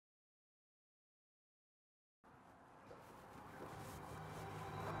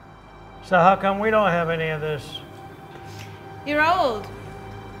So how come we don't have any of this? You're old.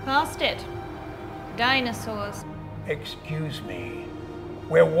 Past it. Dinosaurs. Excuse me.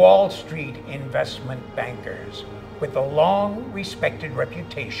 We're Wall Street investment bankers with a long respected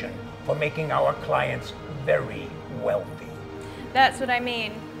reputation for making our clients very wealthy. That's what I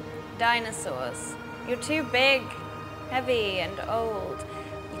mean. Dinosaurs. You're too big, heavy, and old.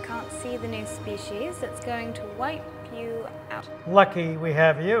 You can't see the new species that's going to wipe you out. Lucky we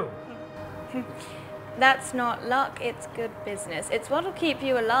have you. That's not luck, it's good business. It's what'll keep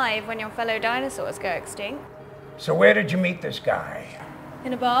you alive when your fellow dinosaurs go extinct. So where did you meet this guy?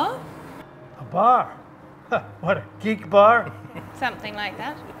 In a bar? A bar? Huh, what, a geek bar? Something like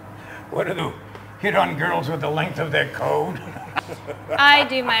that. What do you hit on girls with the length of their code? I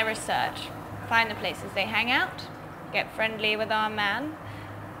do my research. Find the places they hang out. Get friendly with our man.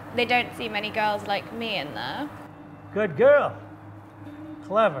 They don't see many girls like me in there. Good girl.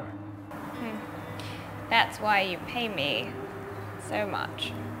 Clever. That's why you pay me so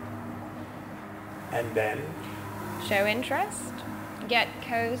much. And then? Show interest, get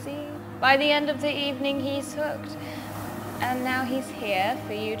cozy. By the end of the evening, he's hooked. And now he's here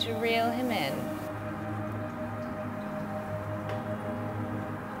for you to reel him in.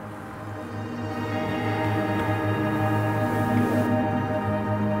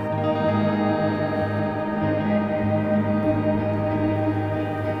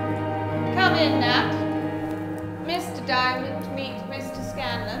 Come in, Nat. Mr. Diamond, meet Mr.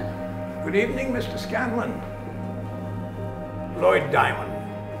 Scanlon. Good evening, Mr. Scanlon. Lloyd Diamond.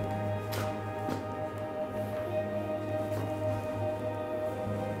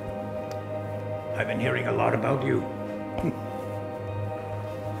 I've been hearing a lot about you.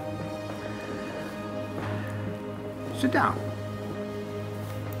 Sit down.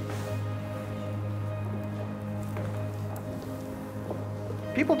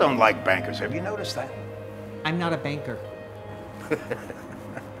 People don't like bankers. Have you noticed that? I'm not a banker.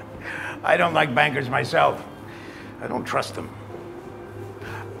 I don't like bankers myself. I don't trust them.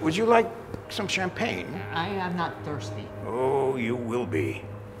 Would you like some champagne? I am not thirsty. Oh, you will be.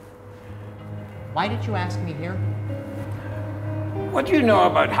 Why did you ask me here? What do you know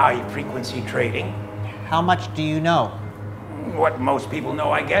about high-frequency trading? How much do you know? What most people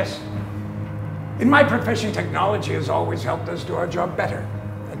know, I guess. In my profession, technology has always helped us do our job better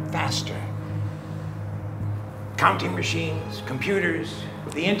and faster. Counting machines, computers,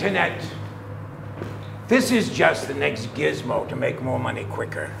 the internet. This is just the next gizmo to make more money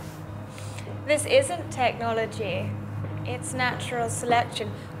quicker. This isn't technology. It's natural selection.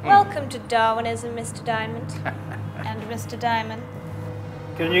 Welcome to Darwinism, Mr. Diamond. And Mr. Diamond.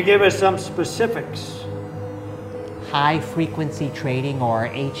 Can you give us some specifics? High-frequency trading, or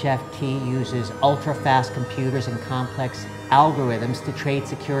HFT, uses ultra-fast computers and complex algorithms to trade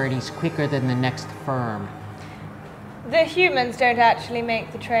securities quicker than the next firm. The humans don't actually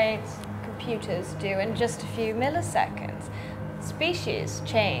make the trades. Computers do in just a few milliseconds. Species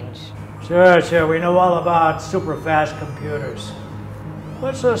change. Sure, we know all about super-fast computers.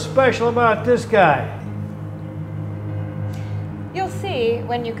 What's so special about this guy? You'll see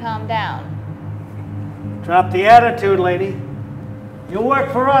when you calm down. Drop the attitude, lady. You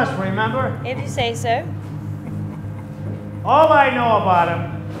work for us, remember? If you say so. All I know about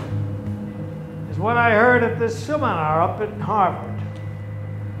him is what I heard at this seminar up at Harvard.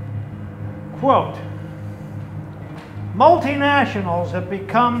 Quote, multinationals have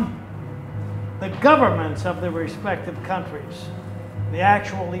become the governments of their respective countries. The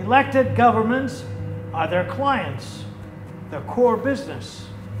actual elected governments are their clients, their core business.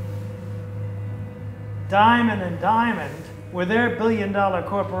 Diamond and Diamond, with their billion-dollar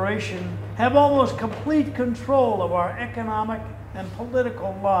corporation, have almost complete control of our economic and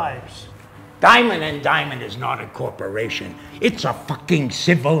political lives. Diamond and Diamond is not a corporation. It's a fucking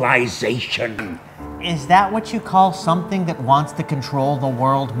civilization. Is that what you call something that wants to control the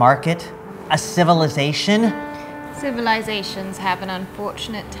world market? A civilization? Civilizations have an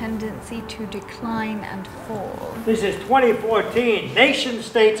unfortunate tendency to decline and fall. This is 2014. Nation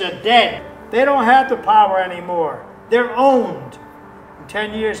states are dead. They don't have the power anymore. They're owned. In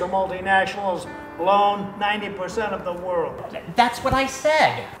 10 years, the multinationals will own 90% of the world. That's what I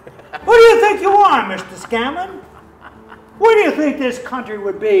said. Who do you think you are, Mr. Scanlon? Where do you think this country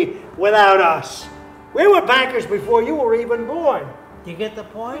would be without us? We were bankers before you were even born. You get the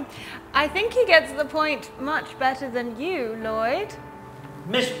point? I think he gets the point much better than you, Lloyd.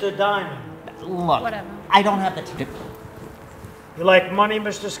 Mr. Diamond. Look, Whatever. I don't have the time. You like money,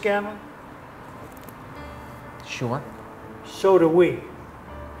 Mr. Scanlon? Sure. So do we.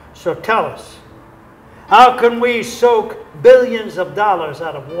 So tell us, How can we soak billions of dollars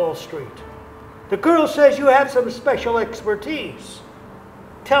out of Wall Street? The girl says you have some special expertise.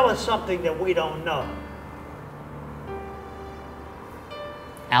 Tell us something that we don't know.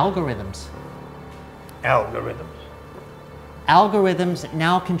 Algorithms. Algorithms. Algorithms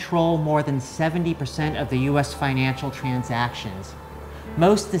now control more than 70% of the US financial transactions.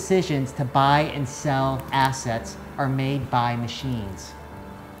 Most decisions to buy and sell assets are made by machines.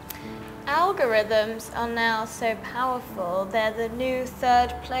 Algorithms are now so powerful, they're the new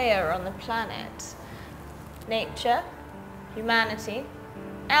third player on the planet. Nature, humanity,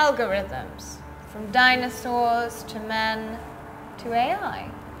 algorithms, from dinosaurs to men to AI.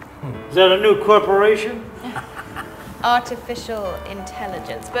 Is that a new corporation? Artificial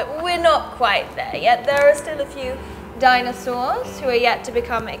intelligence, but we're not quite there yet. There are still a few dinosaurs who are yet to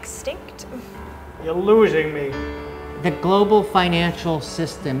become extinct. You're losing me. The global financial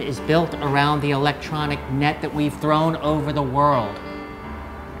system is built around the electronic net that we've thrown over the world.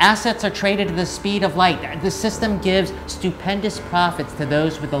 Assets are traded at the speed of light. The system gives stupendous profits to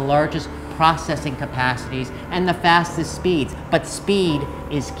those with the largest processing capacities and the fastest speeds, but speed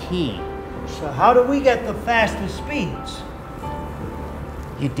is key. So how do we get the fastest speeds?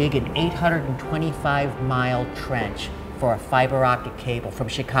 You dig an 825-mile trench for a fiber optic cable from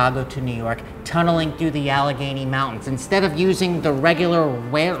Chicago to New York, tunneling through the Allegheny Mountains. Instead of using the regular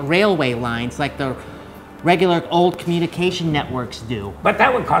railway lines like the regular old communication networks do. But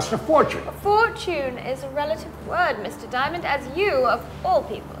that would cost a fortune. Fortune is a relative word, Mr. Diamond, as you, of all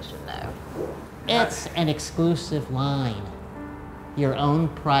people, should know. It's an exclusive line. Your own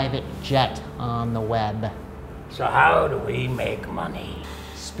private jet on the web. So how do we make money?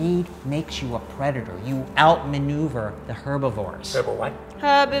 Speed makes you a predator. You outmaneuver the herbivores. What?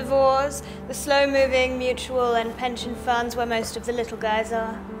 Herbivores, the slow-moving mutual and pension funds where most of the little guys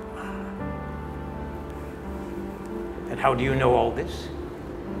are. And how do you know all this?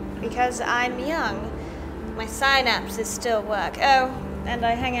 Because I'm young. My synapses still work. Oh, and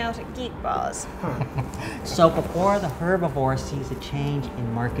I hang out at geek bars. So before the herbivore sees a change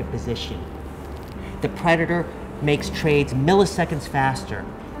in market position, the predator makes trades milliseconds faster,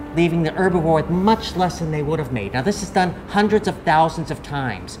 leaving the herbivore with much less than they would have made. Now this is done hundreds of thousands of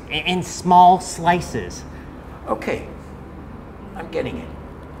times, in small slices. Okay, I'm getting it.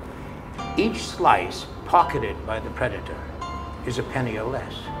 Each slice pocketed by the predator is a penny or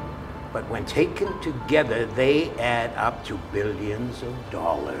less. But when taken together, they add up to billions of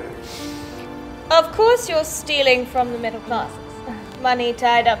dollars. Of course you're stealing from the middle classes. Money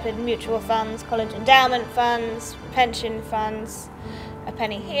tied up in mutual funds, college endowment funds, pension funds. A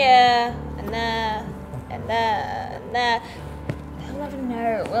penny here, and there, and there, and there. They'll never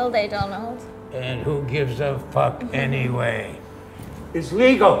know, will they, Donald? And who gives a fuck anyway? It's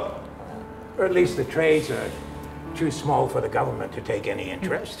legal. Or at least the trades are too small for the government to take any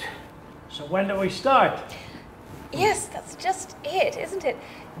interest. So when do we start? Yes, that's just it, isn't it?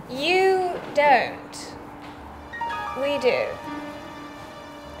 You don't. We do.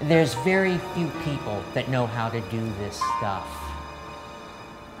 There's very few people that know how to do this stuff.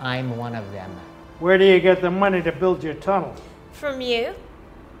 I'm one of them. Where do you get the money to build your tunnel? From you.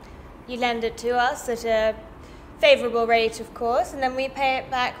 You lend it to us at a favorable rate, of course, and then we pay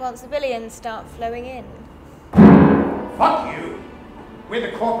it back once the billions start flowing in. Fuck you! We're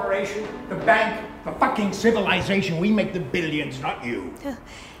the corporation, the bank, the fucking civilization. We make the billions, not you.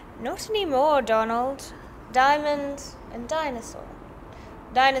 Not anymore, Donald. Diamond and dinosaur.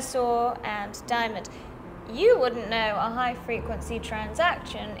 Dinosaur and diamond. You wouldn't know a high-frequency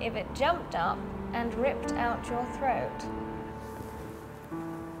transaction if it jumped up and ripped out your throat.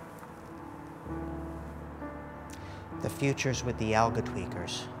 The future's with the algo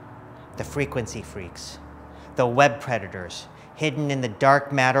tweakers, the frequency freaks, the web predators, hidden in the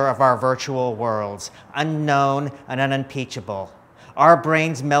dark matter of our virtual worlds, unknown and unimpeachable. Our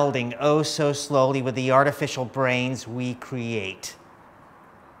brains melding oh so slowly with the artificial brains we create.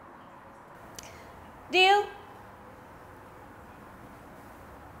 Deal?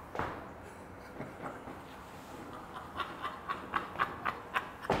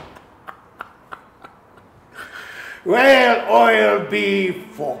 Well, oil be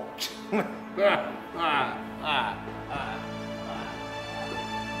forked.